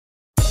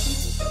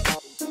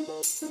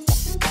What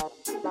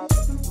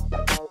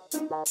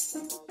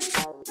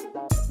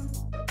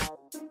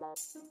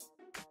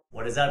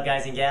is up,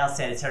 guys and gals?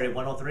 Sanitary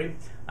 103.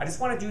 I just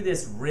want to do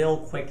this real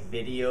quick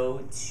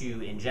video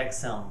to inject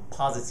some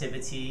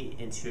positivity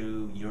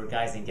into your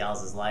guys and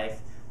gals'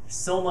 life. There's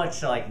so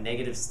much like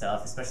negative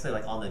stuff, especially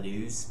like on the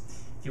news.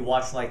 If you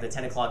watch like the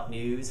 10 o'clock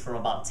news from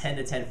about 10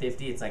 to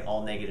 10:50, it's like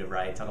all negative,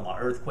 right? Talking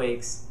about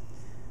earthquakes,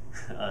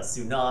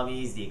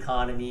 tsunamis, the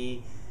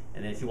economy,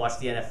 and then if you watch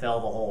the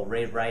NFL, the whole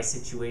Ray Rice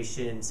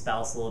situation,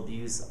 spousal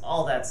abuse,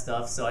 all that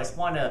stuff. So I just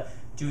want to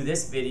do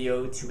this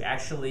video to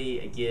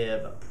actually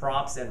give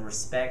props and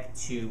respect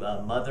to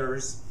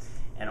mothers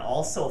and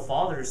also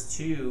fathers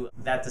too,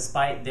 that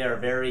despite their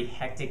very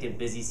hectic and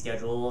busy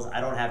schedules, I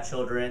don't have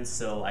children,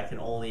 so I can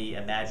only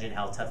imagine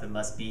how tough it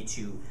must be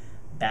to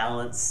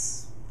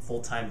balance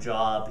full-time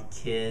job,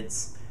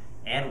 kids,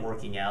 and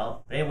working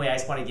out. But anyway, I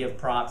just want to give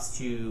props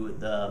to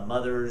the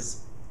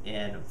mothers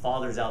and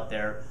fathers out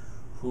there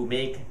who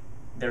make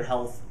their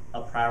health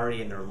a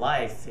priority in their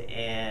life.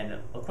 And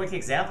a quick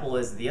example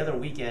is the other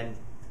weekend,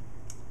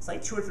 it's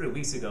like 2 or 3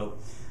 weeks ago,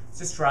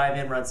 just drive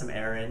in, run some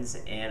errands,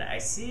 and I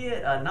see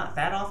it not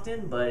that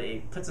often, but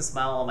it puts a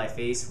smile on my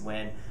face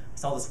when I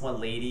saw this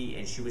one lady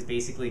and she was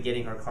basically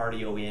getting her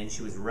cardio in.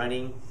 She was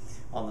running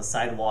on the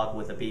sidewalk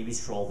with a baby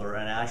stroller,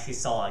 and I actually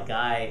saw a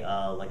guy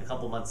like a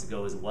couple months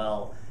ago as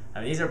well.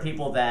 I mean, these are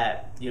people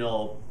that, you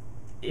know,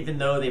 even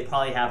though they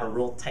probably have a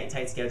real tight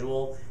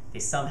schedule, they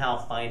somehow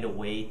find a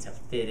way to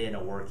fit in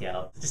a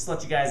workout. Just to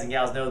let you guys and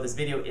gals know, this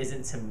video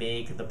isn't to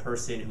make the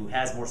person who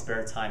has more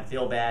spare time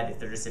feel bad if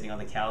they're just sitting on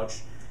the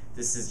couch.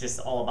 This is just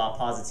all about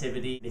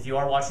positivity. If you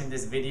are watching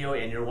this video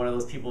and you're one of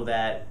those people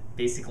that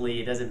basically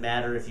it doesn't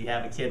matter if you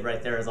have a kid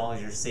right there as long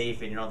as you're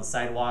safe and you're on the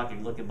sidewalk and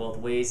you look at both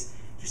ways,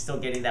 you're still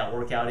getting that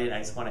workout in, I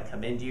just want to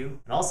commend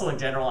you. And also in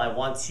general, I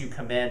want to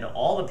commend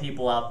all the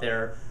people out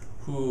there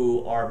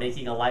who are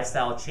making a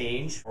lifestyle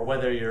change, or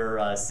whether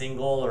you're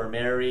single or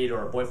married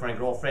or boyfriend,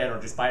 girlfriend, or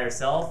just by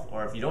yourself,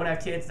 or if you don't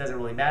have kids, it doesn't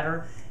really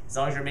matter, as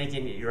long as you're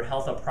making your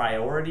health a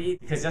priority.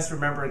 Because just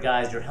remember,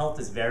 guys, your health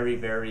is very,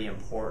 very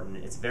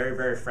important. It's very,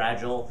 very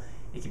fragile.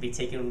 It can be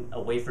taken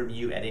away from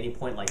you at any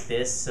point like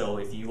this. So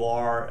if you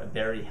are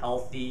very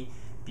healthy,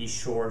 be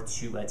sure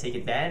to take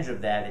advantage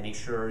of that and make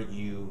sure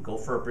you go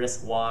for a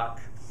brisk walk.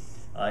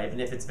 Even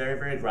if it's very,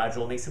 very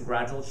gradual, make some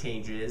gradual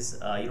changes.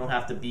 You don't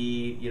have to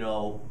be, you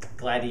know,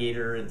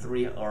 gladiator in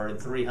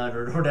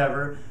 300 or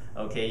whatever.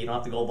 Okay, you don't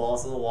have to go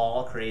balls to the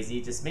wall,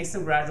 crazy. Just make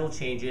some gradual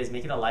changes,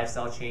 make it a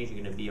lifestyle change,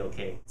 you're gonna be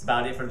okay. That's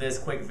about it for this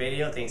quick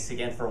video. Thanks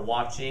again for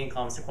watching.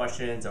 Comments or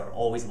questions are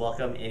always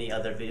welcome. Any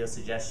other video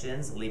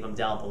suggestions, leave them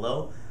down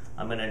below.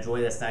 I'm gonna enjoy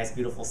this nice,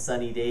 beautiful,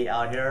 sunny day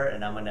out here,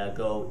 and I'm gonna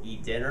go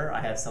eat dinner.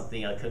 I have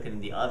something cooking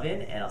in the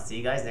oven, and I'll see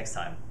you guys next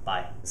time.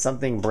 Bye.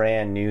 Something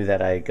brand new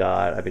that I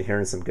got. I've been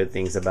hearing some good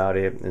things about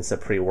it. It's a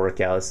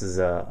pre-workout. This is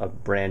a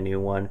brand new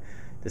one.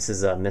 This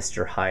is a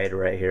Mr. Hyde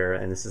right here,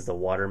 and this is the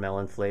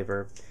watermelon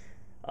flavor.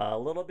 A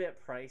little bit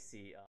pricey.